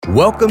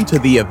Welcome to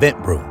the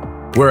Event Brew,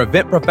 where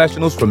event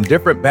professionals from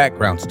different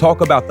backgrounds talk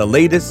about the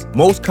latest,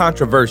 most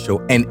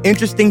controversial, and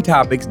interesting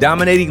topics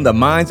dominating the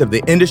minds of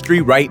the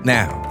industry right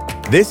now.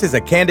 This is a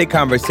candid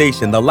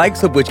conversation, the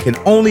likes of which can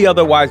only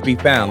otherwise be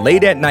found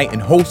late at night in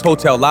host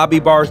hotel lobby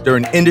bars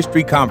during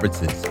industry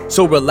conferences.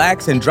 So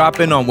relax and drop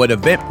in on what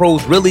event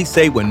pros really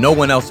say when no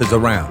one else is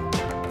around.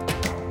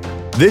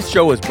 This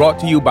show is brought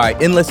to you by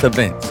Endless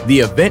Events,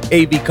 the event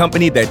AV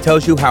company that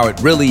tells you how it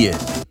really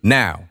is.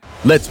 Now,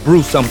 let's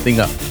brew something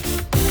up.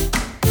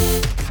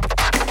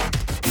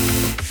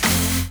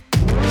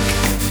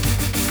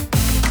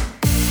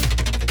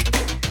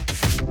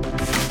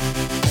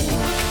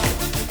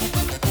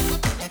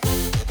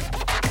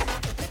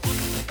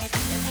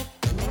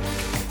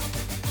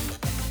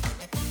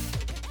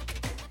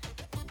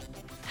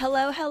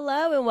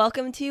 Hello, and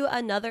welcome to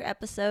another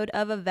episode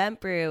of Event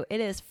Brew. It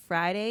is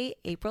Friday,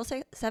 April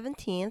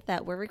 17th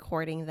that we're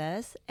recording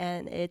this,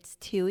 and it's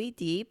Tui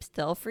Deep,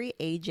 still free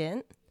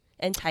agent,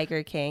 and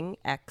Tiger King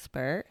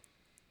expert.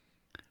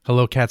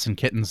 Hello, cats and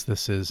kittens.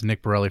 This is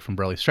Nick Borelli from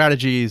Borelli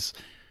Strategies.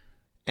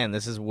 And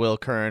this is Will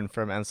Kern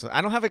from Ensign.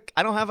 I don't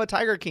have a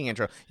Tiger King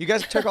intro. You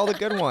guys took all the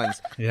good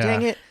ones. Yeah.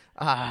 Dang it.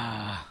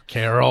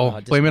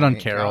 Carol. Blame it on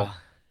Carol.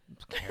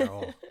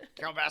 Carol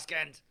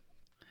Baskin.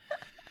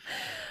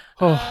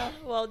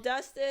 Well,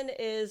 Dustin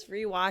is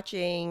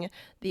rewatching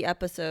the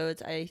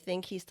episodes. I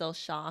think he's still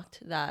shocked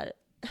that...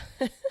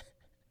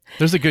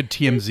 There's a good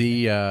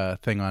TMZ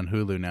thing on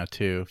Hulu now,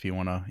 too, if you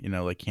want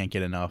to, can't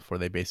get enough, where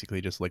they basically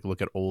just, look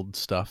at old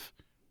stuff.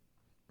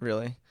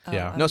 Really?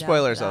 Yeah. No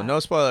spoilers, though. No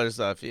spoilers,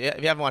 though. If you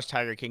haven't watched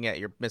Tiger King yet,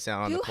 you're missing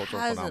out on the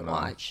cultural phenomenon. Who hasn't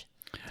watched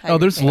Tiger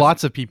There's King?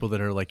 lots of people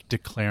that are,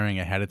 declaring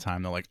ahead of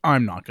time. They're like,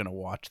 I'm not going to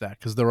watch that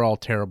because they're all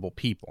terrible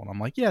people. And I'm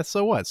like, yeah,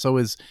 so what? So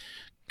is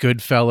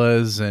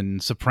Goodfellas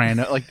and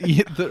Soprano.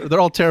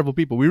 They're all terrible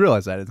people. We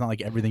realize that. It's not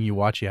like everything you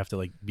watch, you have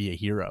to, be a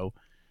hero.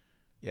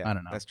 Yeah, I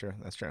don't know. That's true.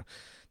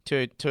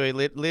 Tui,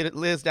 lead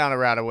us down a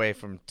route away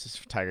from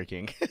Tiger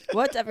King.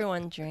 What's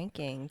everyone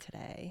drinking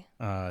today?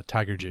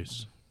 Tiger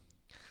juice.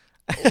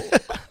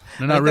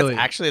 No, not really.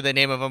 That's actually the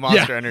name of a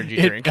Monster Energy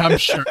drink. I'm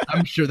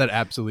sure that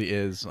absolutely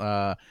is.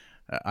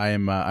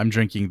 I'm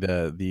drinking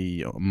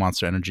the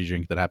Monster Energy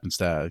drink that happens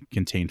to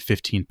contain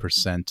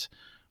 15%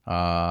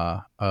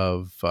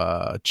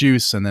 of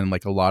juice, and then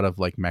a lot of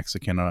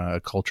Mexican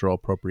cultural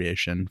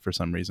appropriation for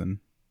some reason.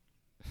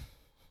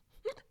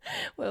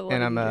 Well, what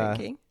are you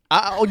drinking?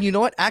 You know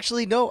what?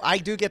 Actually, no. I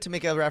do get to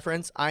make a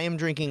reference. I am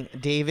drinking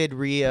David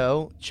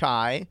Rio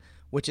chai,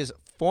 which is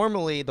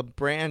formerly the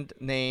brand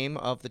name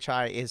of the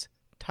chai is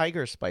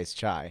Tiger Spice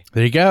Chai.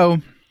 There you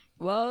go.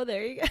 Whoa,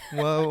 there you go.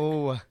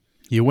 Whoa.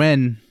 You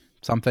win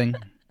something.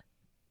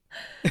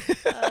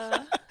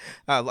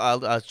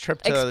 A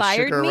trip to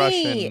Expired Sugar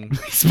meat.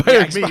 Rush.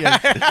 Expired meat.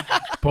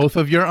 Yes. Both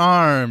of your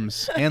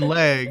arms and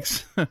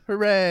legs.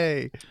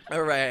 Hooray.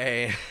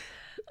 Hooray.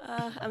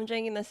 I'm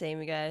drinking the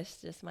same, you guys.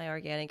 Just my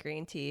organic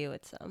green tea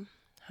with some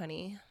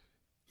honey.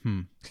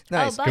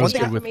 Nice. But Goes the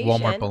good with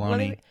Walmart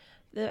bologna.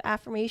 The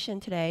affirmation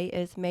today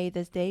is, may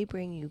this day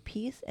bring you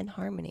peace and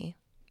harmony.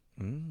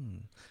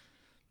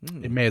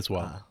 It may as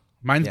well.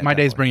 My definitely.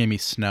 day's bringing me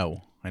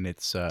snow, and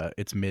it's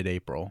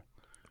mid-April,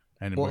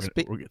 and we're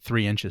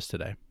 3 inches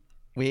today.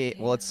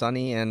 It's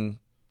sunny and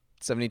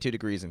 72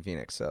 degrees in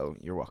Phoenix, so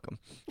you're welcome.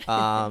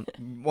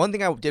 One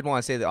thing I did want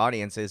to say to the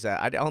audience is that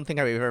I don't think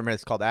I've ever made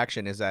this call to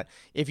action, is that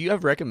if you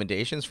have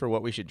recommendations for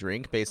what we should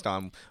drink based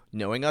on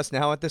knowing us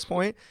now at this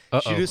point,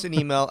 shoot us an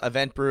email,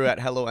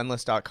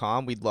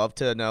 eventbrew@helloendless.com. We'd love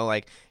to know,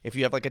 if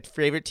you have a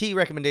favorite tea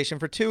recommendation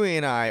for Tui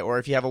and I, or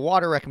if you have a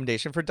water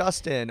recommendation for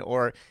Dustin,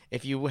 or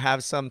if you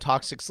have some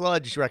toxic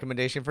sludge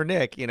recommendation for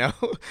Nick, shoot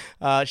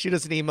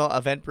us an email,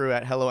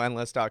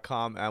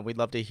 eventbrew@helloendless.com. We'd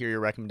love to hear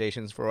your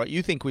recommendations for what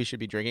you think we should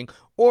be drinking,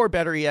 or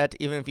better yet,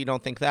 even if you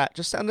don't think that,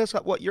 just send us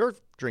what you're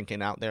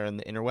drinking out there in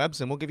the interwebs,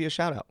 and we'll give you a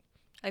shout out.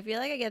 I feel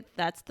like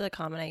that's the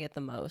comment I get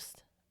the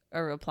most,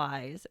 or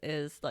replies,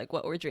 is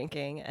what we're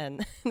drinking,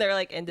 and they're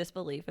in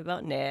disbelief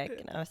about Nick,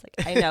 and I was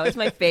like, I know, it's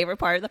my favorite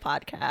part of the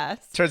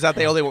podcast. Turns out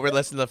they only were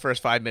listening to the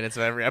first 5 minutes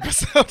of every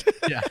episode.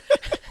 Yeah.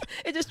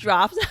 It just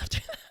drops after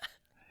that.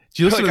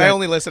 Do you listen to that? I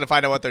only listen to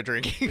find out what they're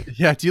drinking.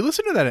 Yeah, do you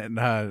listen to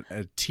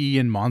that tea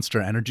and Monster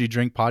Energy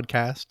drink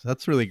podcast?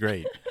 That's really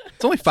great.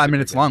 It's only 5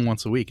 minutes long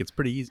once a week. It's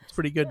pretty easy. It's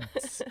pretty good.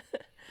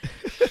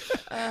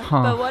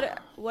 But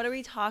what are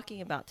we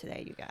talking about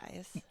today, you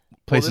guys?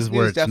 Places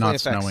where it's definitely not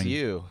affects snowing.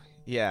 You.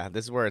 Yeah,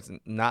 this is where it's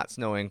not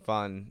snowing.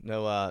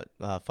 No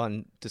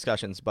fun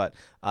discussions. But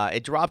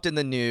it dropped in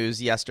the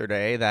news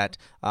yesterday that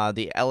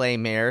the LA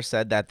mayor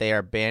said that they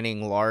are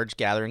banning large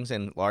gatherings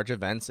and large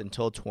events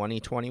until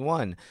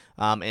 2021.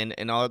 And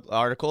in all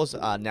articles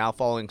now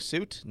following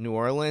suit, New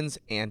Orleans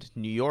and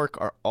New York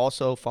are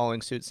also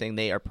following suit, saying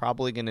they are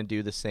probably going to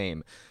do the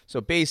same. So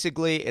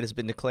basically, it has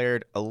been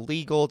declared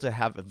illegal to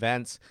have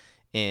events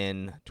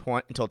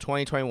until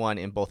 2021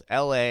 in both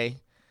LA,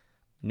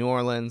 New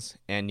Orleans,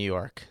 and New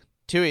York.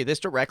 Tui, this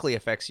directly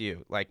affects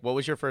you. What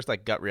was your first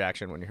gut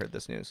reaction when you heard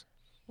this news?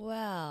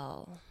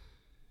 Well,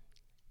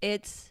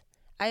 it's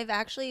I've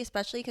actually,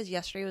 especially because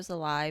yesterday was the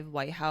live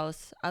White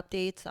House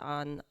updates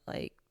on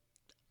like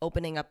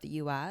opening up the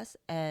U.S.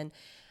 and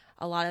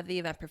a lot of the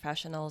event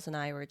professionals and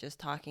I were just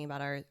talking about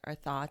our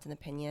thoughts and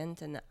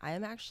opinions. And I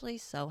am actually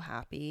so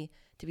happy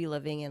to be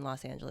living in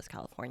Los Angeles,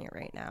 California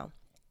right now,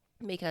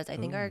 because I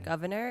think our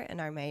governor and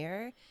our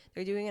mayor,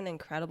 they're doing an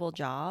incredible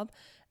job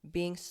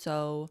being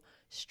so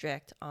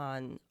strict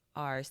on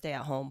our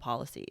stay-at-home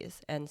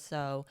policies. And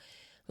so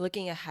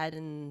looking ahead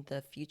in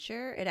the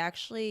future, it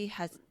actually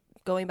has,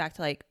 going back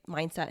to like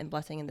mindset and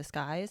blessing in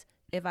disguise,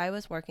 if I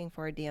was working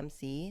for a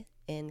DMC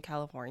in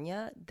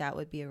California, that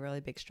would be a really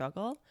big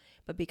struggle.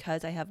 But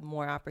because I have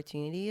more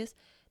opportunities,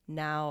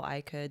 now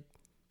I could,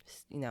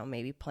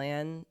 maybe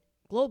plan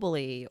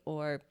globally,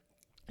 or,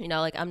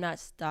 like I'm not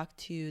stuck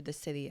to the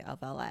city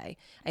of LA.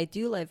 I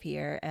do live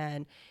here,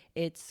 and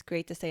it's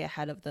great to stay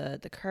ahead of the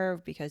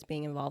curve because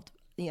being involved,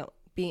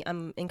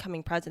 I'm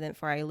incoming president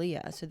for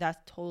ILEA. So that's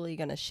totally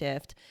going to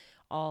shift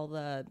all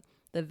the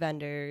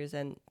vendors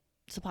and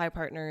supply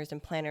partners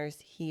and planners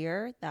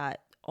here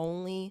that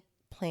only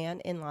plan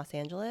in Los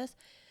Angeles.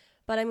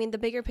 But I mean, the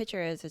bigger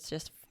picture is it's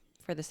just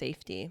for the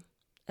safety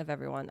of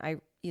everyone.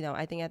 I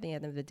think at the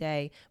end of the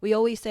day, we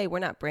always say we're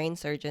not brain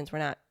surgeons. We're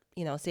not,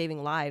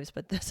 saving lives,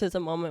 but this is a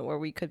moment where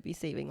we could be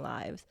saving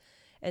lives.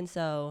 And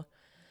so,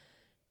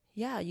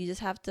 yeah, you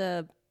just have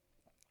to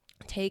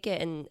take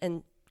it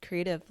and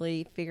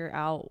creatively figure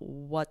out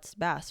what's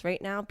best.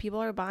 Right now,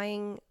 people are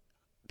paying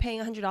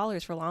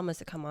 $100 for llamas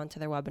to come onto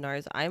their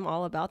webinars. I'm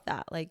all about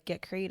that. Like,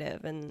 get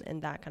creative and in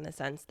that kind of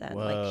sense. Then,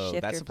 like,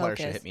 shift that your supplier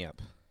focus. should hit me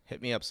up.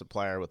 Hit me up,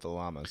 supplier with the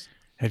llamas.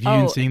 Have you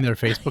been seeing their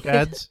Facebook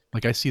ads?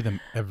 Like, I see them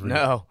every.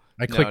 No.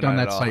 I clicked on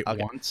not that at all. site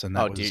Okay. once, and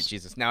that was. Dude,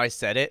 Jesus! Now I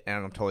said it, and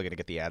I'm totally gonna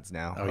get the ads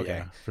now. Oh okay.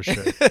 yeah, for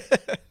sure.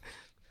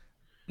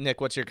 Nick,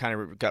 what's your kind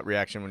of gut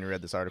reaction when you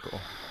read this article?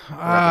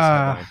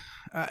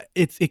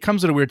 It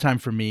comes at a weird time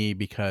for me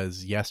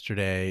because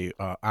yesterday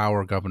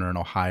our governor in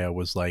Ohio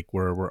was like,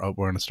 we're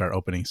going to start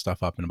opening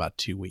stuff up in about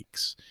 2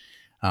 weeks.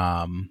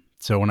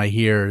 So when I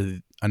hear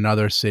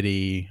another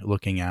city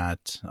looking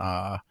at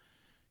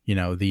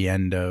the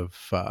end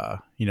of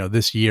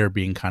this year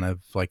being kind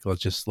of like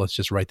let's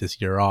just write this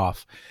year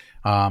off.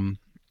 I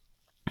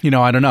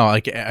don't know.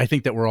 Like, I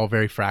think that we're all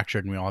very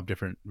fractured and we all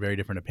have very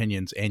different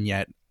opinions, and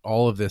yet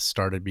all of this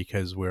started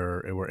because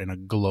we're in a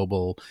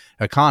global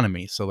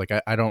economy. So like,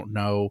 I don't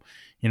know,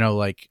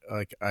 like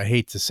I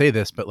hate to say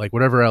this, but like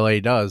whatever LA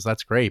does,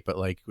 that's great. But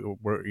like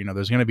we're,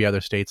 there's going to be other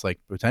states like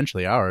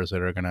potentially ours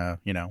that are going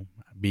to,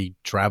 be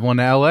traveling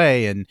to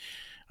LA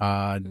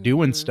and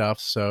doing stuff.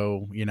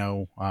 So,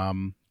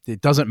 it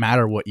doesn't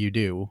matter what you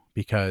do,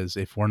 because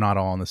if we're not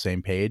all on the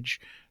same page,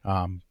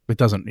 it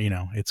doesn't,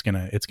 it's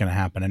gonna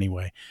happen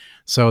anyway.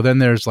 So then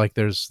there's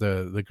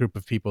the group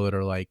of people that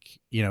are like,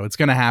 it's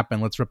gonna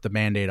happen. Let's rip the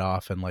Band-Aid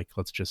off and like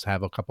let's just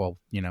have a couple,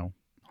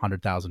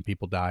 100,000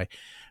 people die.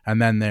 And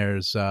then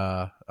there's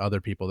other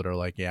people that are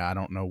like, yeah, I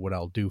don't know what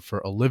I'll do for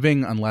a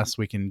living unless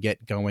we can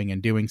get going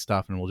and doing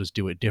stuff, and we'll just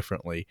do it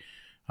differently.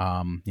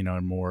 And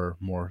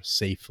more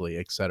safely,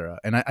 etc.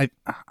 And I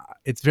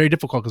it's very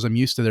difficult because I'm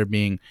used to there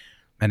being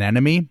an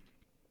enemy,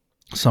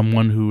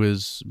 someone who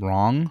is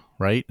wrong,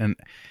 right? And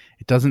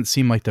it doesn't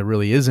seem like there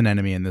really is an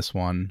enemy in this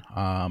one.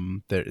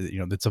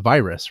 It's a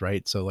virus,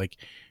 right? So like,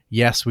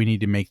 yes, we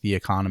need to make the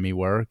economy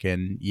work,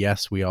 and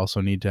yes, we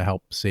also need to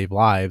help save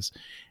lives.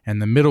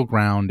 And the middle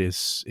ground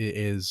is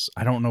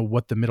I don't know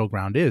what the middle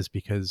ground is,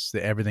 because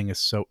everything is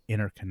so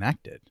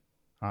interconnected.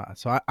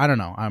 So I don't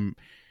know.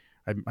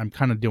 I'm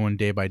kind of doing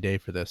day by day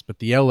for this, but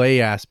the LA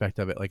aspect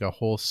of it, like a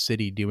whole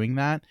city doing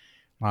that,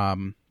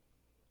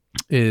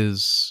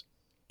 is,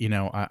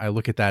 I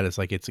look at that as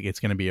like it's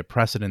going to be a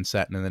precedent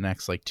set, and in the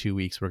next like 2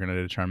 weeks we're going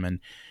to determine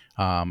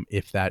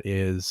if that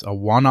is a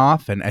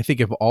one-off. And I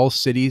think of all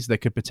cities that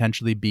could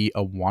potentially be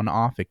a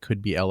one-off, it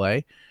could be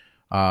LA,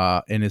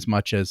 in as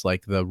much as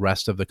like the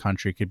rest of the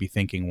country could be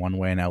thinking one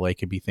way and LA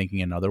could be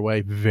thinking another way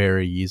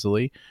very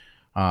easily.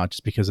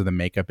 Just because of the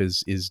makeup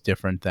is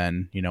different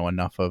than,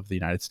 enough of the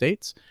United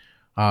States.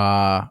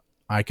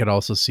 I could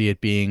also see it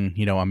being,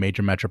 a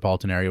major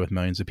metropolitan area with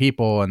millions of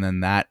people. And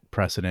then that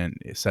precedent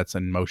sets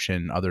in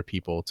motion other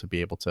people to be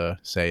able to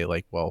say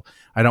like, well,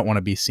 I don't want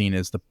to be seen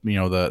as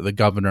the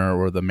governor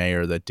or the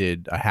mayor that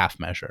did a half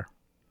measure.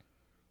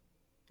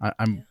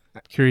 I'm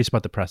curious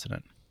about the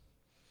precedent.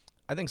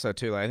 I think so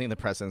too. I think the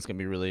precedent's going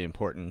to be really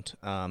important.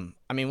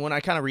 When I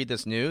kind of read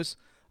this news,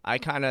 I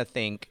kind of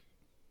think,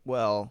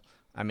 well,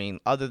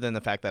 other than the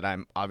fact that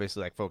I'm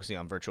obviously like focusing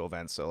on virtual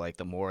events, so like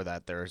the more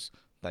that there's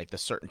like the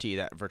certainty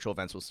that virtual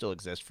events will still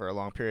exist for a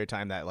long period of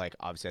time, that like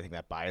obviously I think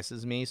that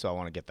biases me, so I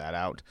want to get that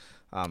out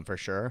for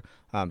sure,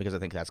 because I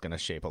think that's going to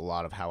shape a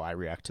lot of how I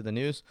react to the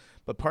news.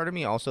 But part of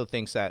me also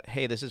thinks that,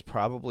 hey, this is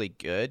probably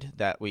good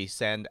that we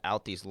send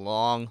out these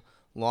long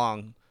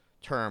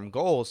term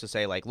goals to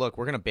say like, look,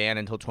 we're going to ban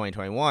until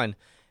 2021.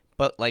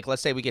 But like,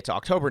 let's say we get to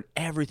October and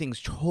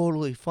everything's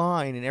totally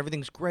fine and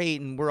everything's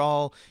great and we're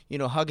all,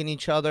 hugging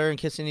each other and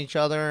kissing each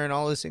other and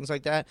all those things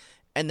like that.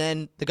 And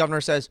then the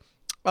governor says,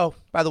 oh,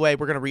 by the way,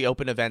 we're going to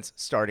reopen events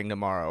starting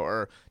tomorrow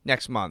or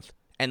next month.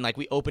 and like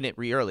we open it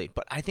early.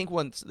 But I think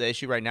once the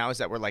issue right now is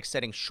that we're like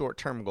setting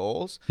short-term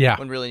goals Yeah.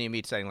 when really need to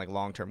be setting like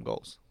long-term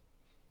goals.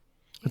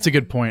 That's a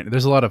good point.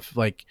 There's a lot of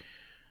like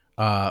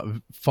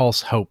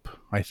false hope,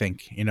 I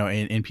think,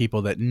 in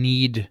people that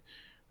need,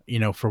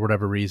 for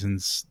whatever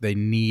reasons, they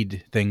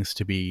need things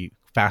to be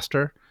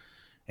faster.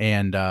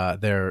 And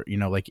they're,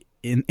 like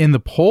in the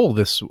poll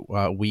this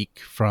week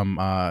from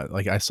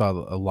like I saw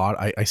a lot,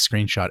 I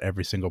screenshot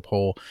every single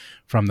poll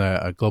from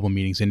the Global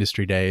Meetings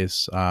Industry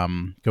Days,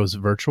 goes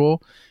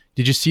virtual.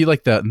 Did you see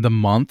like the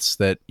months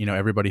that,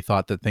 everybody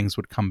thought that things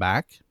would come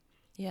back?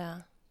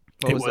 Yeah.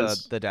 What It was,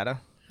 was- the data?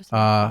 It was in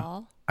the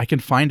fall. I can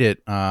find it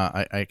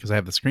because I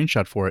have the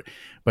screenshot for it,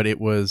 but it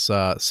was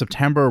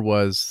September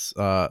was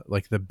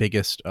like the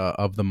biggest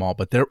of them all.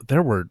 But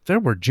there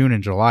were June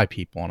and July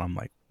people, and I'm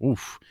like,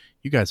 oof,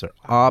 you guys are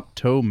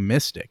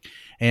optimistic.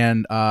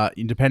 And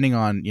depending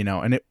on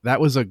and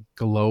that was a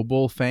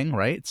global thing,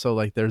 right? So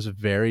like, there's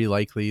very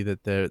likely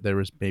that there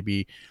was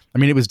maybe, I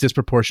mean, it was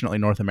disproportionately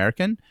North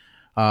American.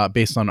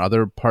 Based on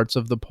other parts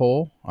of the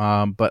poll,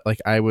 but like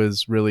I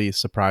was really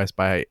surprised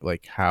by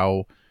like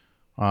how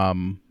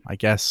I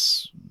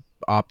guess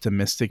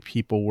optimistic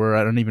people were.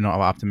 I don't even know if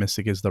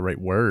optimistic is the right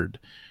word.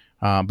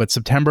 But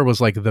September was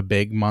like the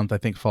big month, I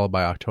think, followed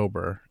by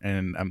October.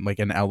 And like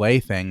an LA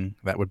thing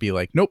that would be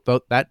like, nope,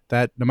 that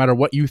no matter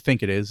what you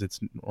think it is,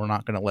 we're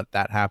not going to let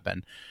that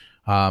happen.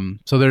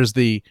 So there's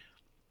the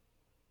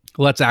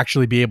let's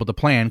actually be able to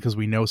plan because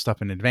we know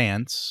stuff in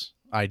advance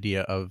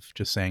idea of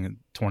just saying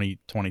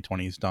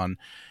 2020 is done.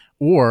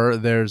 Or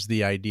there's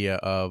the idea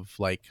of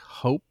like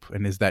hope,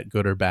 and is that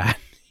good or bad?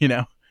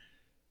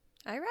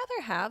 I'd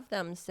rather have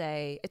them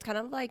say, it's kind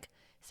of like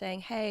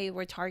saying, hey,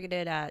 we're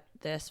targeted at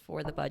this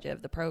for the budget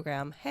of the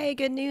program. Hey,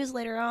 good news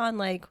later on,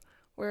 like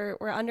we're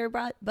under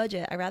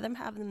budget. I'd rather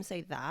have them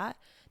say that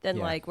than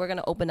like we're going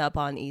to open up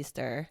on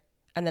Easter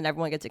and then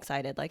everyone gets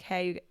excited like,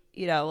 hey,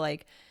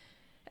 like,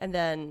 and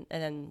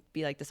then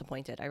be like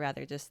disappointed. I'd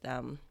rather just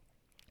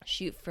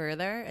shoot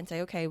further and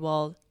say, okay,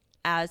 well,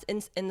 as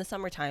in the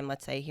summertime,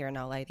 let's say here in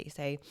LA, they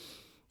say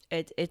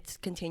it's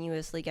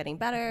continuously getting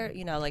better.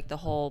 Like the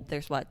whole,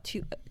 there's what,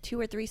 two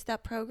or three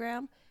step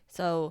program.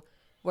 So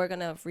we're going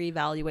to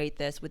reevaluate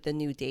this with the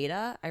new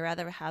data. I'd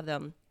rather have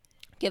them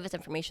give us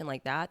information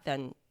like that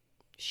than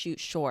shoot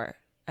short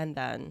and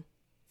then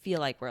feel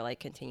like we're like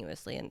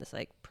continuously in this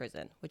like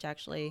prison, which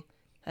actually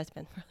has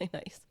been really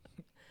nice.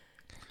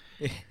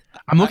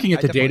 I'm looking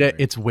at the definitely data.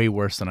 agree. It's way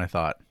worse than I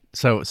thought.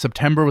 So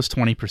September was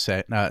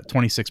 20%,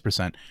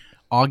 26%.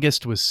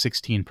 August was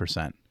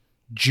 16%.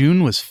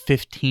 June was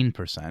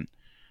 15%.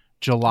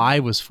 July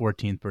was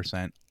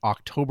 14%.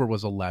 October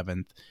was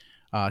 11th.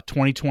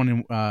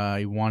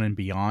 2021 and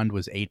beyond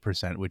was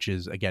 8%, which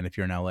is, again, if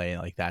you're in LA,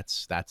 like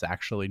that's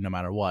actually no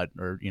matter what,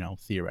 or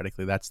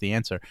theoretically that's the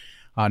answer.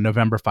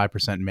 November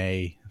 5%,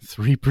 May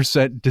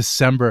 3%,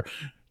 December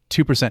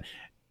 2%.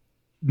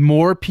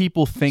 More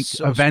people think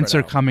So events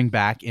spread are out. coming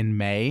back in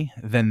May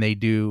than they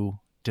do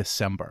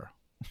December.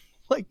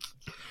 Like,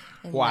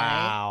 And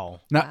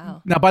Wow.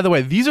 Wow. now, by the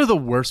way, these are the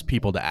worst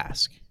people to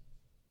ask.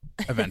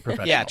 Event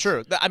professionals. Yeah,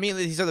 true. I mean,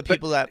 these are the But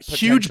people that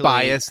huge potentially-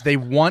 bias. They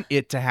want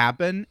it to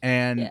happen,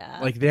 and Yeah.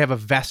 like they have a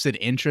vested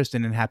interest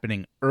in it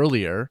happening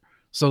earlier.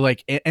 So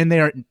like, and they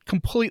are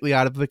completely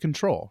out of the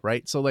control,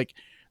 right? So like,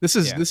 this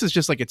is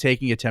just like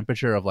taking a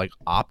temperature of like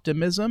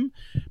optimism.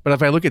 But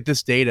if I look at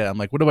this data, I'm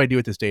like, what do I do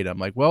with this data? I'm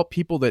like, well,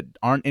 people that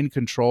aren't in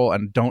control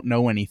and don't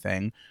know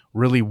anything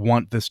really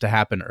want this to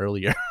happen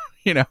earlier.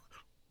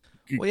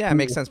 Well, yeah, it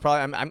makes sense.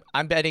 Probably,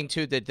 I'm betting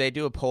too that they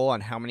do a poll on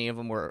how many of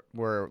them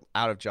were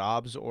out of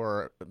jobs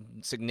or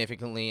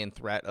significantly in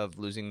threat of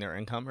losing their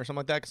income or something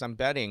like that. Because I'm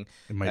betting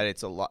that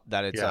it's a lot.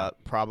 That it's Yeah.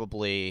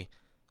 probably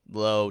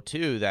low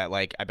too. That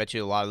like I bet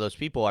you a lot of those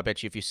people. I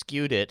bet you if you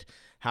skewed it,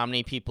 how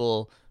many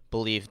people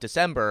believe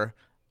December?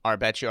 I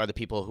bet you are the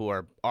people who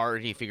are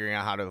already figuring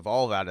out how to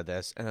evolve out of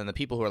this, and then the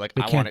people who are like,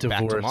 They I want can't it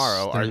back divorce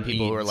tomorrow, are their the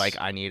people who are needs. like,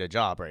 I need a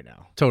job right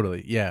now.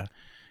 Totally. Yeah.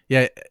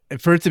 Yeah.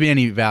 For it to be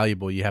any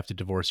valuable, you have to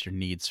divorce your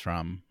needs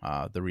from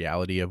the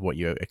reality of what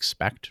you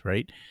expect.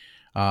 Right.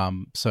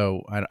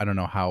 So I don't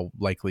know how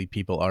likely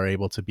people are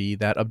able to be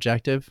that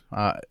objective.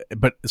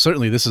 But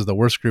certainly this is the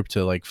worst group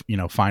to like,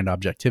 find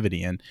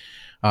objectivity in.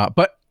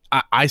 But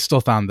I still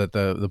found that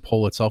the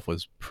poll itself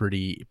was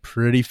pretty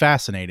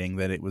fascinating,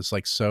 that it was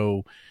like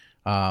so,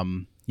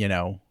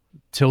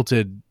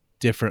 tilted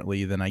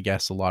differently than I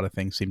guess a lot of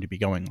things seem to be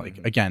going. Like,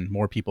 again,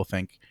 more people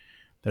think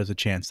there's a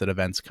chance that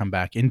events come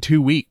back in 2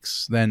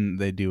 weeks than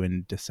they do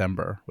in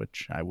December,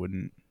 which I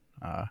wouldn't.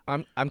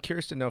 I'm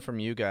curious to know from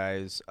you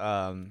guys,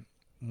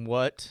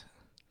 what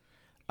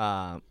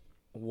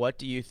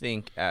do you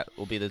think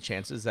will be the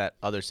chances that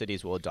other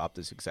cities will adopt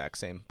this exact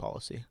same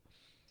policy?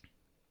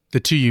 The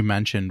two you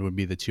mentioned would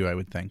be the two I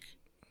would think.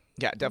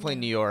 Yeah, definitely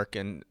New York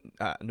and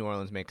New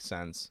Orleans makes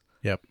sense.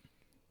 Yep.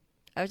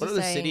 I was What just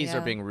other saying, cities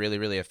are being really,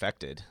 really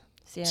affected?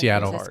 San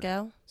Seattle.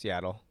 Francisco.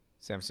 Seattle,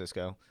 San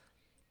Francisco.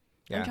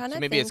 I'm Yeah, trying so to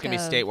maybe it's think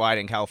gonna be of- statewide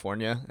in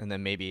California, and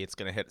then maybe it's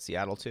gonna hit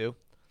Seattle too.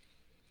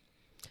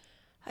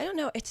 I don't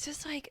know. It's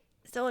just like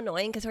so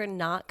annoying because we're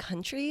not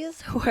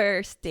countries,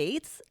 we're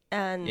states.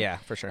 And Yeah,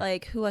 for sure.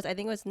 like I think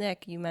it was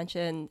Nick, you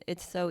mentioned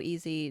it's so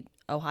easy.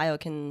 Ohio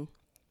can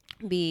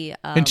be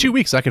In 2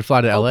 weeks, I could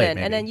fly to LA, open,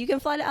 maybe. and then you can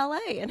fly to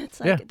LA, and it's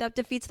like Yeah. that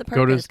defeats the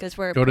Go to- purpose because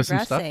we're go to some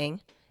stuff.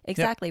 progressing.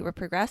 Exactly, we're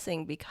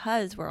progressing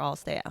because we're all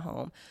stay at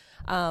home.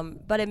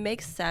 But it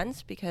makes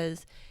sense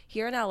because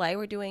here in LA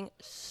we're doing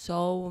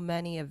so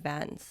many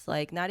events,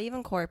 like not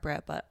even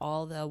corporate, but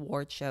all the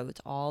award shows,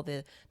 all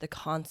the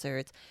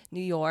concerts.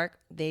 New York,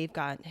 they've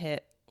gotten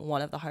hit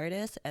one of the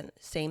hardest, and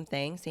same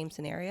thing, same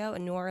scenario.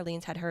 And New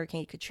Orleans had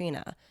Hurricane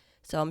Katrina.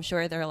 So I'm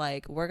sure they're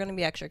like, we're going to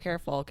be extra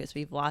careful because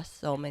we've lost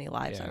so many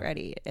lives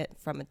already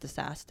from a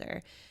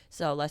disaster.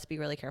 So let's be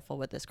really careful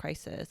with this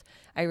crisis.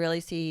 I really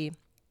see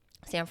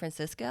San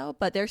Francisco,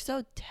 but they're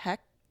so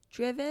tech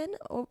driven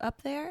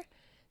up there.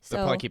 So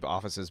They'll probably keep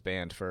offices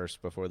banned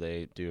first before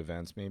they do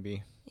events,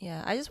 maybe.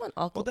 yeah, I just want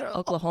They're-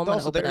 Oklahoma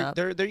also, to open up.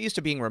 they're used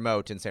to being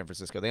remote in San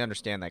Francisco. They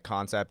understand that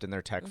concept and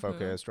they're tech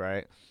focused,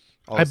 right?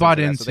 All I those things bought like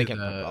that, into so they can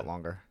the- pump a lot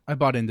longer. I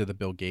bought into the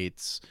Bill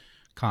Gates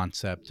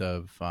concept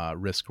of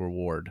risk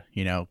reward.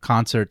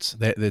 Concerts,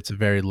 that's a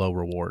very low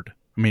reward.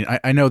 I mean,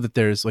 I know that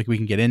there's like, we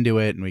can get into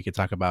it and we could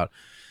talk about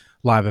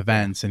live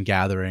events and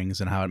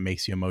gatherings and how it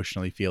makes you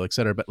emotionally feel, et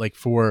cetera. But like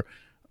for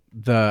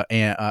the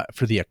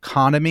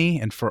economy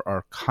and for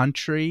our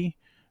country,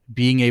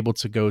 being able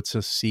to go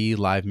to see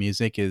live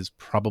music is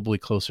probably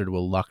closer to a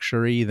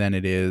luxury than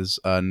it is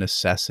a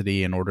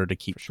necessity in order to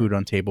keep food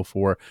on table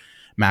for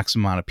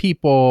maximum amount of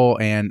people.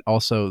 And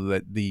also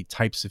that the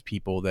types of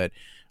people that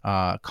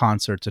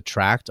concerts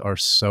attract are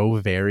so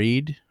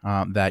varied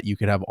that you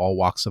could have all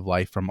walks of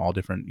life from all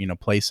different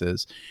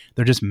places.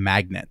 They're just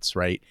magnets,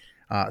 right?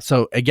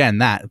 So again,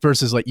 that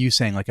versus like you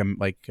saying,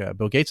 like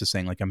Bill Gates is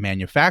saying, like a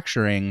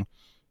manufacturing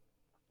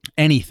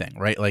anything,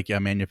 right? Like a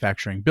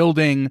manufacturing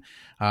building,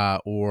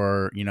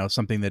 or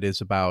something that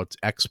is about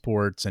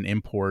exports and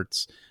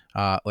imports,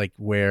 like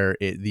where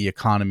the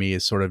economy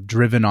is sort of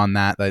driven on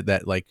that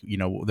like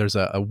there's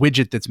a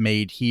widget that's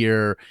made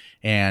here,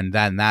 and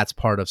then that's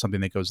part of something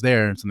that goes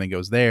there, and something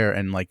goes there,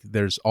 and like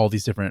there's all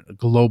these different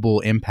global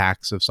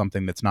impacts of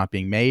something that's not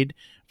being made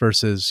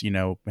versus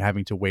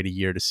having to wait a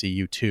year to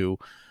see U2.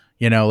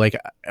 Like,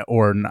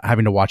 or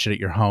having to watch it at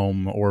your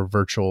home or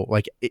virtual,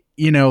 like,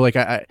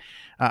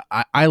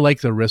 I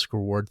like the risk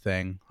reward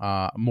thing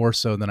more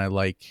so than I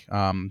like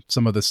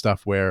some of the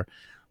stuff where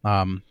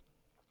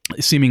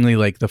seemingly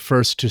like the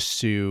first to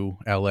sue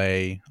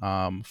LA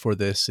for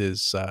this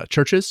is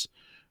churches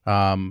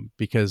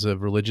because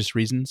of religious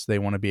reasons. They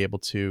want to be able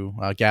to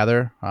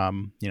gather.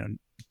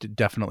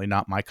 Definitely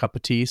not my cup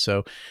of tea.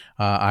 So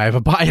I have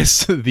a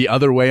bias the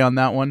other way on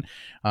that one.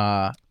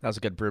 That was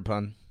a good brew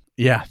pun.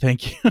 Yeah,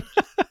 thank you.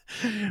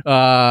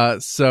 For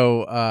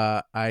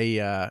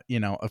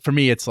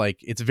me, it's like,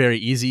 it's very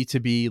easy to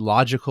be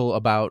logical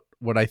about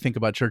what I think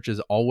about churches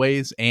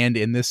always. And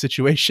in this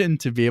situation,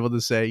 to be able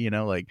to say,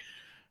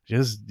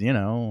 just,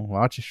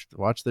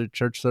 watch the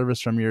church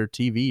service from your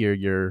TV or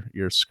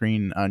your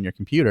screen on your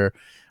computer,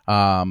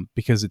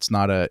 because it's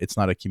not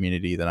a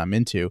community that I'm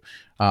into.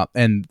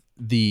 And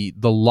the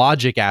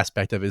logic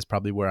aspect of it is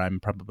probably where I'm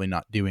probably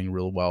not doing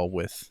real well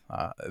with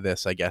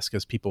this, I guess,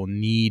 because people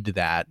need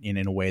that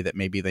in a way that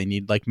maybe they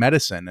need like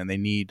medicine and they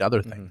need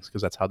other things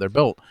because that's how they're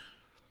built.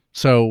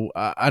 So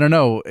I don't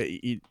know,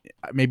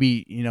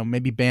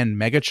 maybe ban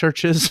mega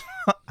churches.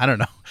 I don't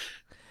know.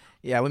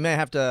 Yeah, we may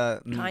have to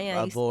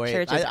Kanye's avoid.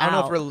 church I is don't know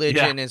if out.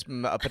 religion is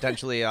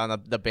potentially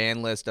on the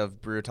ban list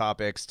of brew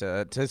topics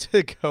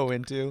to go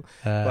into.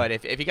 But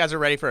if you guys are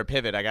ready for a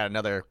pivot, I got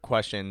another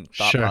thought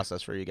Sure.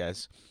 process for you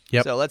guys.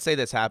 Yep. So let's say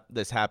this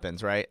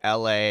happens, right?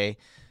 L.A.,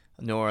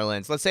 New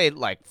Orleans. Let's say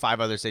like 5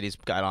 other cities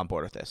got on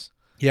board with this.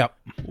 Yep.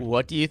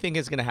 What do you think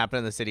is going to happen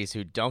in the cities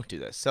who don't do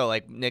this? So,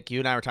 like, Nick, you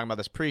and I were talking about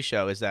this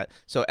pre-show, is that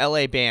so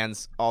L.A.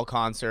 bans all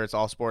concerts,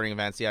 all sporting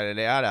events, yada,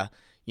 yada, yada.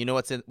 You know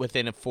what's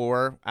within a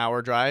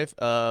 4-hour drive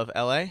of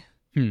L.A.?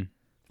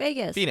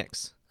 Vegas.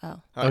 Phoenix.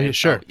 Oh. yeah,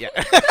 sure. yeah.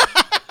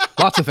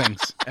 Lots of things.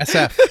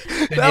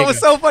 SF. That was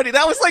so funny.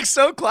 That was like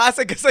so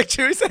classic because like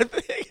Chewy said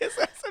Vegas,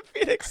 I said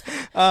Phoenix.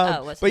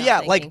 Was But not yeah,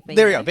 like thinking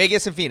there you go, Phoenix.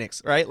 Vegas and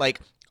Phoenix, right?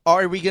 Like,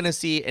 are we gonna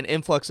see an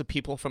influx of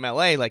people from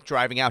LA like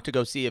driving out to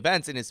go see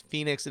events? And is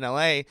Phoenix and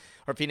LA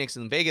or Phoenix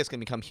and Vegas gonna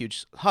become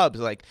huge hubs?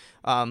 Like,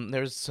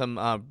 there's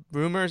some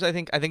rumors. I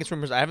think it's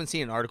rumors. I haven't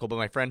seen an article, but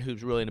my friend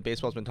who's really into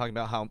baseball has been talking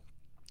about how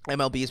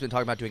MLB has been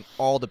talking about doing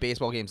all the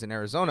baseball games in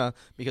Arizona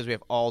because we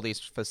have all these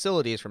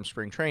facilities from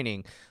spring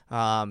training.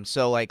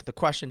 So like the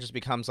question just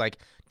becomes like,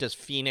 does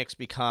Phoenix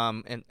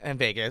become and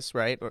Vegas,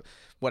 right, or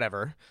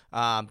whatever?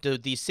 Do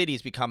these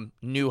cities become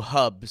new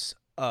hubs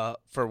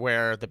for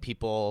where the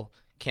people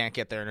can't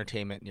get their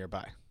entertainment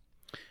nearby?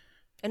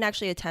 And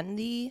actually attend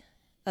the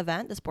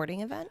event, the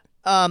sporting event?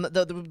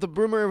 The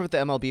rumor with the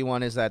MLB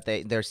one is that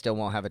they still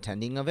won't have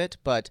attending of it,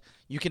 but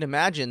you can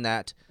imagine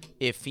that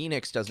if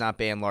Phoenix does not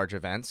ban large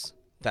events,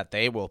 that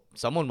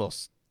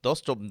someone's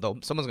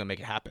gonna make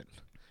it happen,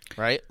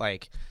 right?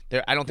 Like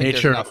I don't think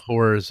Nature there's enough.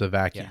 abhors a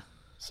vacuum. Yeah.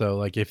 So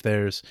like if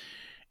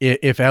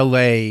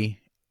LA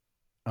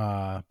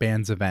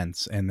bans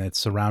events and that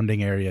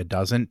surrounding area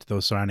doesn't,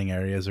 those surrounding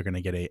areas are going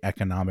to get a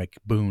economic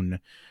boon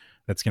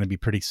that's going to be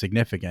pretty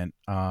significant.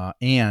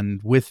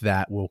 And with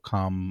that will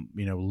come,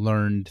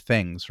 learned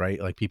things, right?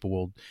 Like people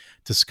will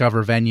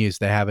discover venues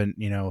they haven't,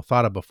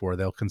 thought of before.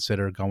 They'll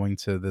consider going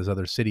to those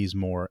other cities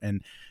more.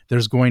 And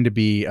there's going to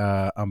be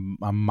a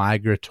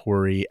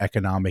migratory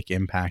economic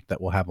impact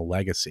that will have a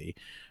legacy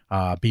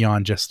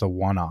beyond just the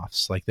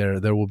one-offs. Like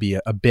there will be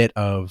a bit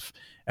of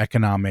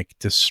economic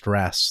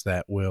distress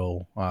that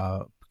will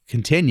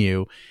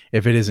continue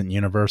if it isn't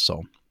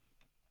universal.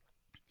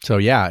 So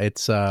yeah,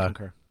 it's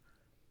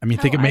I mean,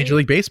 think of Major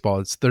League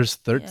Baseball. There's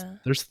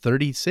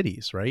 30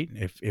 cities, right?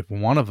 If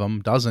one of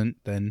them doesn't,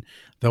 then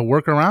they'll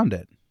work around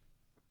it.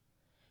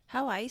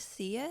 How I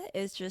see it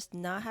is just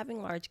not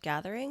having large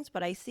gatherings,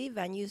 but I see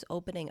venues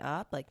opening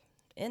up, like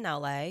in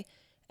LA,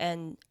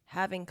 and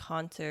having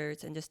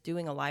concerts and just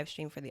doing a live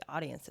stream for the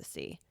audience to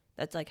see.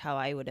 That's like how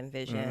I would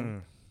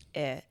envision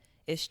it.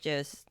 It's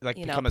just like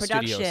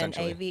production,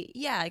 AV.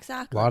 Yeah,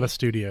 exactly. A lot of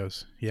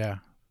studios. Yeah,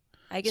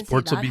 I can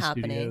Sports see will that be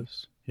happening.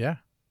 Studios. Yeah.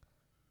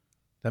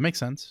 That makes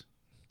sense.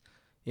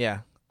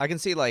 Yeah, I can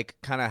see like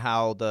kind of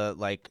how the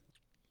like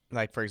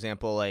for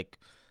example, like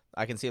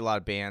I can see a lot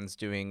of bands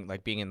doing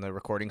like being in the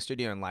recording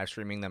studio and live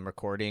streaming them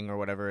recording or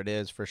whatever it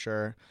is for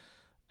sure.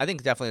 I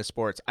think definitely the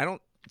sports. I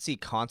don't see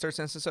concerts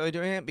necessarily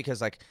doing it because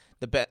like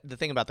the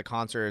thing about the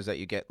concert is that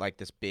you get like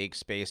this big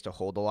space to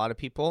hold a lot of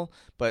people,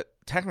 but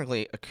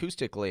technically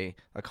acoustically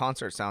a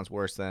concert sounds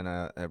worse than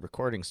a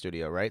recording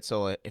studio, right?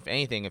 So if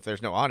anything, if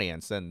there's no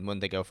audience, then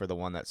wouldn't they go for the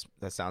one that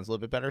sounds a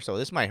little bit better? So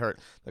this might hurt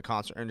the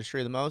concert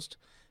industry the most.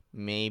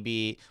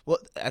 Maybe, well,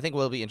 I think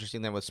what'll be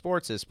interesting then with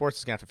sports is gonna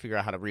have to figure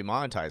out how to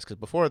remonetize, because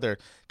before they're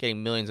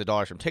getting millions of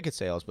dollars from ticket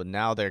sales, but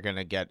now they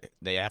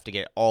have to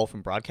get all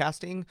from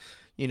broadcasting.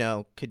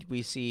 Could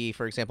we see,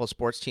 for example,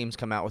 sports teams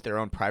come out with their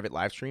own private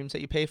live streams that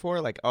you pay for?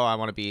 Like,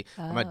 I'm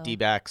a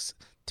D-backs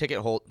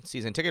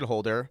season ticket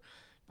holder.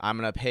 I'm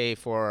going to pay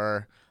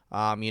for,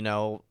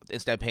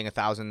 instead of paying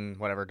 $1,000,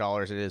 whatever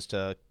dollars it is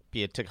to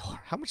be a ticket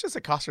holder. How much does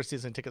it cost for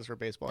season tickets for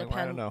baseball?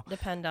 I don't know.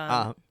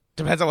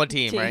 Depends on what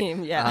team, right?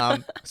 Yeah.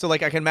 So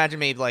like I can imagine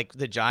maybe like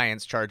the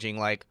Giants charging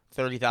like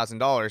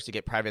 $30,000 to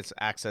get private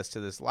access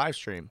to this live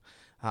stream.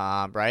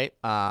 Right?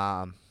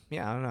 Yeah,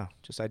 I don't know.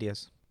 Just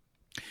ideas.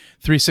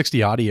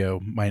 360 audio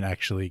might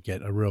actually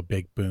get a real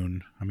big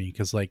boon. I mean,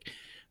 because like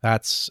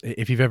that's,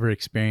 if you've ever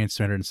experienced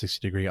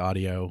 360-degree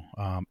audio,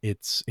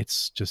 it's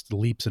just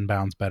leaps and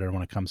bounds better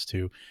when it comes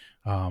to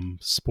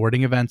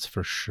sporting events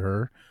for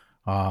sure,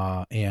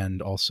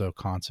 and also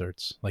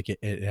concerts. Like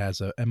it has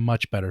a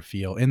much better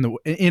feel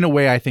in a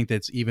way. I think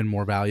that's even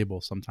more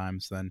valuable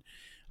sometimes than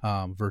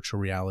virtual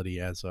reality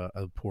as a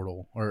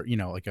portal, or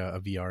like a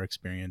VR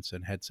experience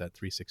and headset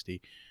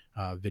 360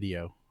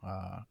 video.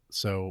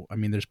 So I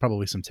mean, there's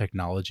probably some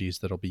technologies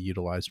that'll be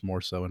utilized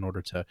more so in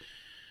order to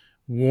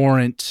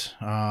warrant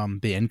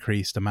the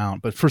increased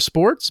amount. But for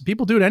sports,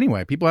 people do it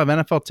anyway. People have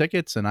NFL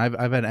tickets, and I've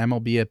had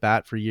MLB at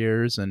bat for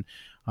years, and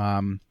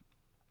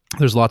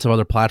there's lots of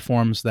other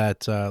platforms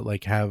that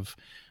like have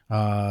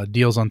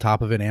deals on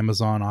top of it.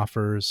 Amazon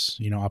offers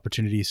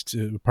opportunities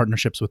to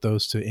partnerships with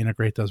those to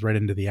integrate those right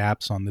into the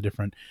apps on the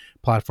different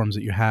platforms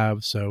that you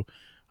have. So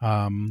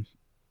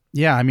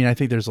yeah, I mean, I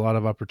think there's a lot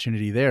of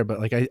opportunity there, but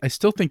like I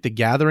still think the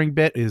gathering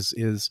bit is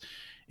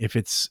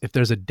if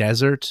there's a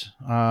desert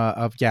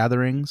of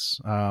gatherings,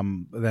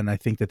 then I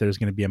think that there's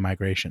going to be a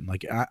migration.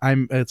 Like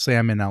let's say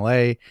I'm in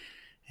LA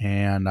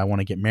and I want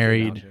to get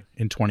married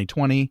in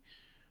 2020.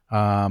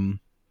 I'm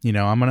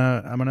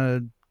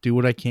gonna do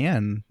what I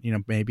can,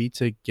 maybe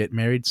to get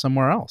married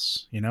somewhere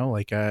else.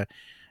 Like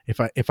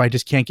if I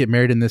just can't get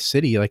married in this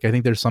city, like I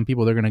think there's some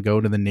people that are going to go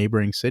to the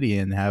neighboring city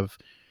and have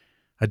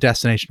a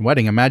destination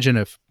wedding. Imagine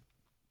if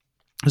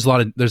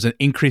there's an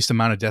increased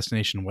amount of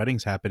destination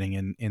weddings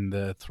happening in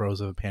the throes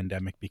of a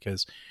pandemic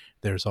because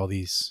there's all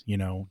these,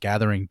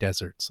 gathering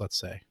deserts, let's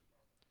say.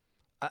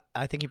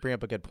 I think you bring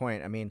up a good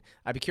point. I mean,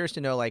 I'd be curious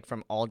to know, like,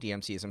 from all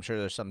DMCs, I'm sure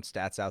there's some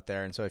stats out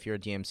there. And so if you're a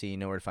DMC, you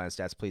know where to find the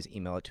stats, please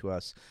email it to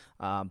us.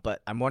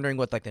 But I'm wondering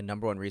what, like, the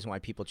number one reason why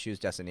people choose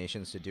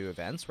destinations to do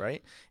events,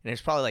 right? And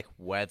it's probably, like,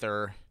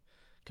 weather,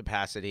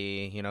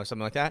 capacity, something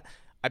like that.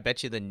 I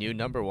bet you the new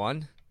number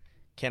one,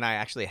 can I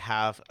actually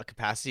have a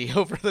capacity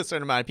over a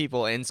certain amount of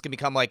people? And it's going to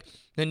become, like,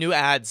 the new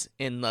ads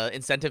in the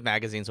incentive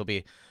magazines will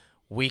be,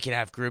 we can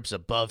have groups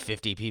above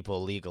 50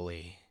 people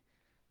legally.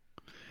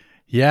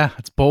 Yeah,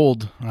 it's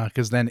bold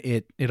because then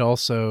it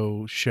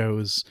also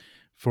shows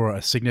for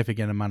a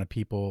significant amount of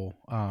people,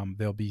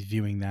 they'll be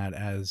viewing that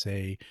as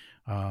a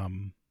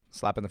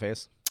slap in the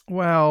face.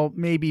 Well,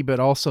 maybe, but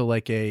also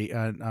like a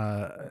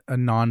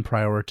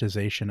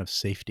non-prioritization of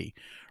safety,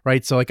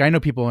 right? So like I know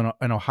people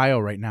in Ohio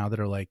right now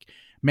that are like,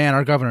 man,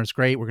 our governor's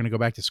great. We're going to go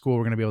back to school.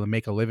 We're going to be able to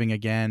make a living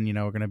again.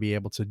 We're going to be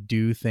able to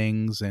do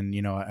things. And,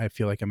 I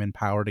feel like I'm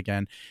empowered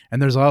again.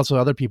 And there's also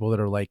other people that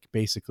are like,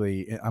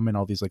 basically, I'm in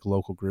all these like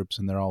local groups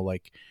and they're all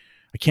like,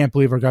 I can't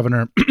believe our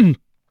governor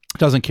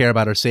doesn't care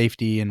about our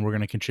safety and we're going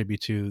to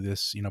contribute to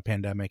this,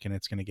 pandemic and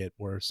it's going to get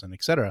worse and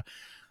et cetera.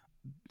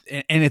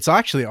 and it's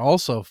actually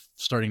also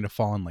starting to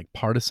fall in like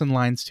partisan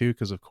lines too,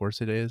 because of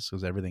course it is,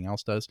 because everything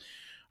else does.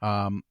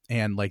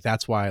 And like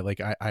that's why like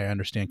I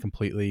understand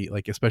completely,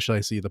 like especially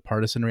I see the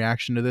partisan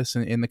reaction to this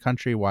in the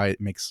country, why it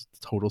makes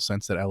total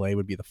sense that LA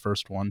would be the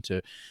first one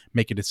to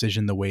make a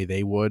decision the way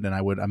they would. And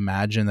I would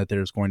imagine that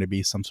there's going to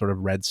be some sort of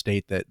red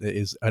state that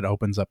it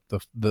opens up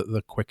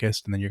the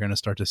quickest, and then you're going to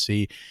start to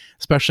see,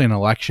 especially in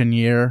election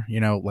year,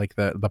 you know, like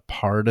the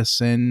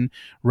partisan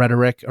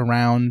rhetoric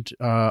around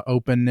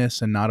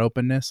openness and not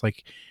openness,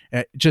 like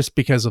just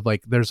because of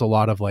like there's a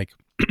lot of like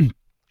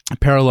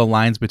parallel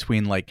lines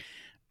between like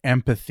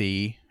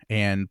empathy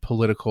and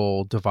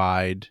political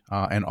divide,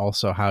 and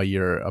also how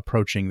you're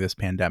approaching this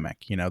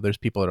pandemic. You know, there's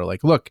people that are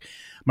like, look,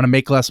 I'm going to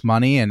make less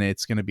money and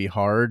it's going to be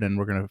hard and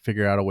we're going to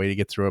figure out a way to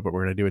get through it, but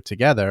we're going to do it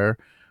together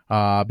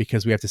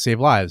because we have to save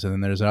lives. And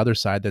then there's another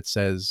side that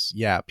says,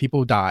 yeah,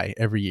 people die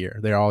every year.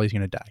 They're always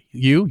going to die.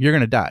 You're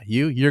going to die.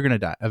 You're going to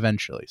die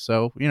eventually.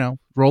 So, you know,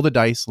 roll the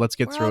dice. Let's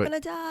get through it. We're all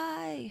going to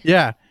die.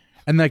 Yeah.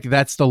 And like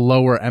that's the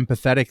lower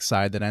empathetic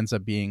side that ends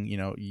up being, you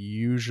know,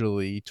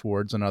 usually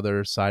towards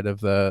another side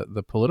of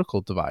the political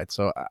divide.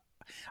 So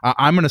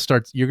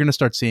you're going to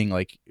start seeing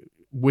like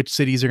which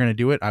cities are going to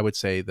do it. I would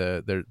say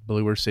the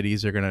bluer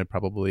cities are going to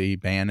probably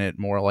ban it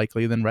more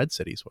likely than red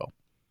cities will.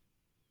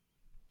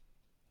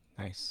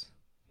 Nice.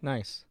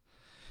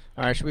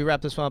 All right, should we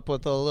wrap this one up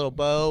with a little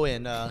bow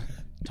and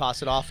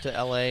toss it off to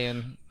LA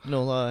and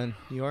NOLA and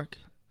New York?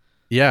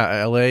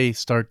 Yeah, LA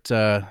start.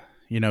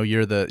 You know,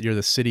 you're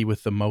the city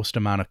with the most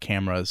amount of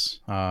cameras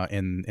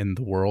in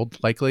the world,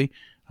 likely.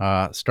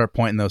 Start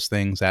pointing those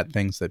things at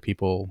things that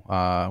people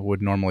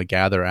would normally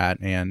gather at,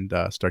 and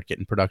start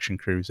getting production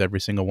crews, every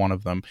single one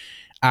of them,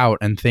 out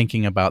and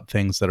thinking about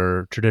things that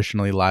are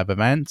traditionally live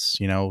events.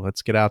 You know,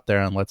 let's get out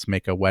there and let's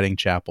make a wedding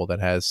chapel that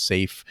has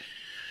safe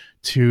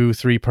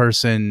 2-3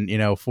 person, you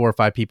know, 4 or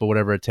 5 people,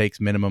 whatever it takes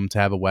minimum to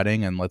have a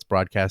wedding, and let's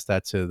broadcast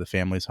that to the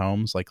families'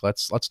 homes. Like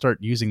let's start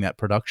using that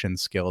production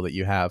skill that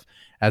you have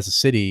as a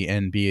city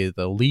and be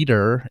the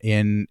leader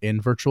in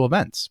virtual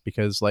events,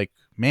 because like,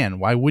 man,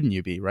 why wouldn't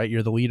you be, right?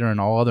 You're the leader in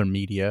all other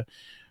media.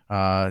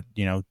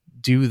 You know,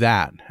 do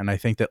that. And I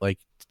think that like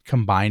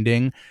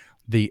combining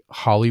the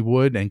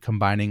Hollywood and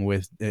combining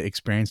with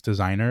experienced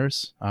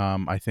designers,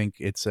 I think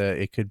it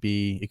could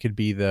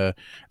be the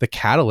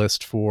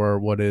catalyst for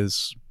what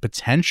is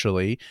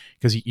potentially,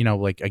 because you know,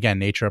 like again,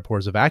 nature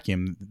abhors a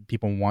vacuum.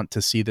 People want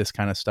to see this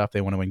kind of stuff.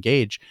 They want to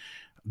engage.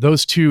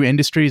 Those two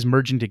industries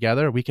merging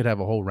together, we could have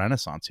a whole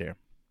renaissance here.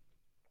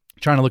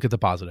 Trying to look at the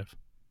positive.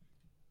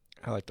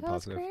 I like the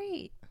positive. That's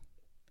great.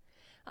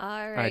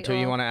 All right, so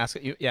you want to ask?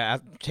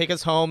 Take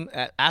us home.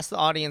 Ask the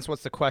audience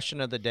what's the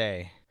question of the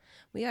day.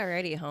 We are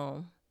already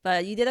home,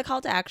 but you did a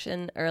call to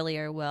action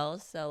earlier, Will.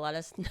 So let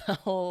us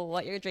know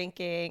what you're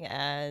drinking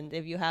and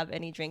if you have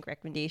any drink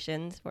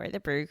recommendations for the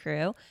Brew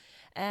Crew.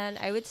 And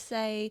I would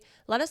say,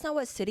 let us know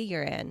what city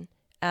you're in,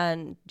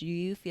 and do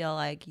you feel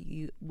like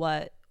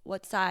what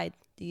side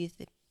do you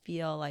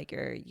feel like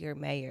your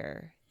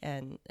mayor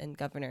and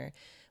governor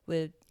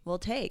will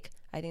take?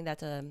 I think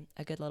that's a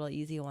good little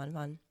easy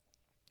one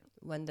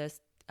when this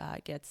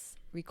gets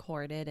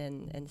recorded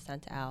and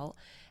sent out.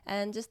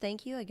 And just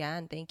thank you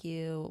again. Thank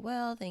you,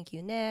 Will. Thank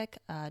you, Nick.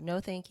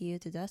 No thank you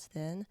to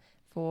Dustin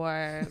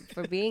for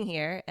being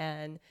here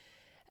and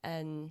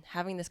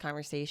having this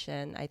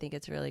conversation. I think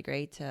it's really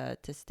great to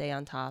stay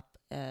on top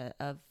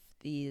of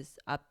these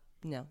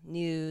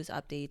news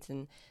updates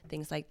and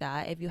things like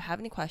that. If you have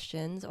any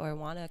questions or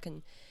want to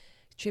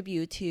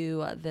contribute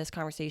to this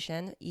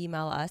conversation,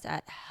 email us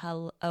at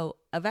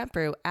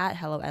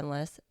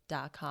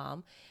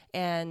eventbrew@helloendless.com.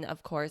 And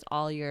of course,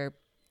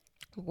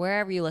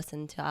 wherever you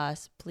listen to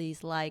us,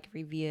 please like,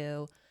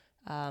 review,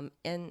 and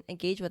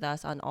engage with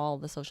us on all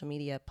the social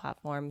media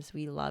platforms.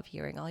 We love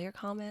hearing all your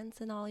comments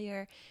and all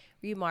your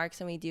remarks,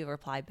 and we do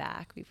reply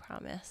back, we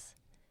promise.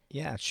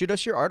 Yeah, shoot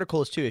us your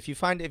articles too. If you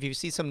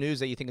see some news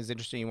that you think is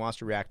interesting, you want us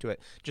to react to it,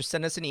 just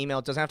send us an email.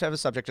 It doesn't have to have a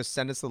subject. Just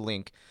send us the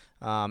link,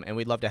 and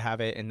we'd love to have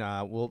it, and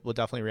we'll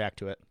definitely react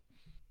to it.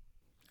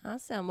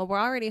 Awesome. Well, we're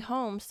already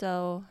home,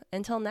 so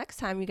until next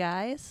time, you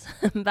guys.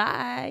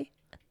 Bye.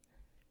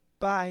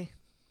 Bye.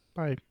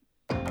 Bye.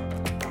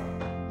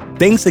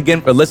 Thanks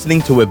again for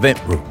listening to Event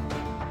Brew.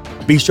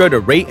 Be sure to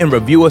rate and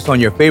review us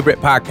on your favorite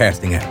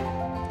podcasting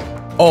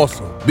app.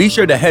 Also, be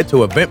sure to head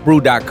to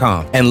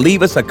eventbrew.com and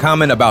leave us a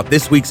comment about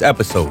this week's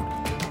episode.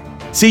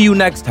 See you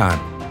next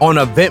time on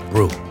Event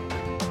Brew.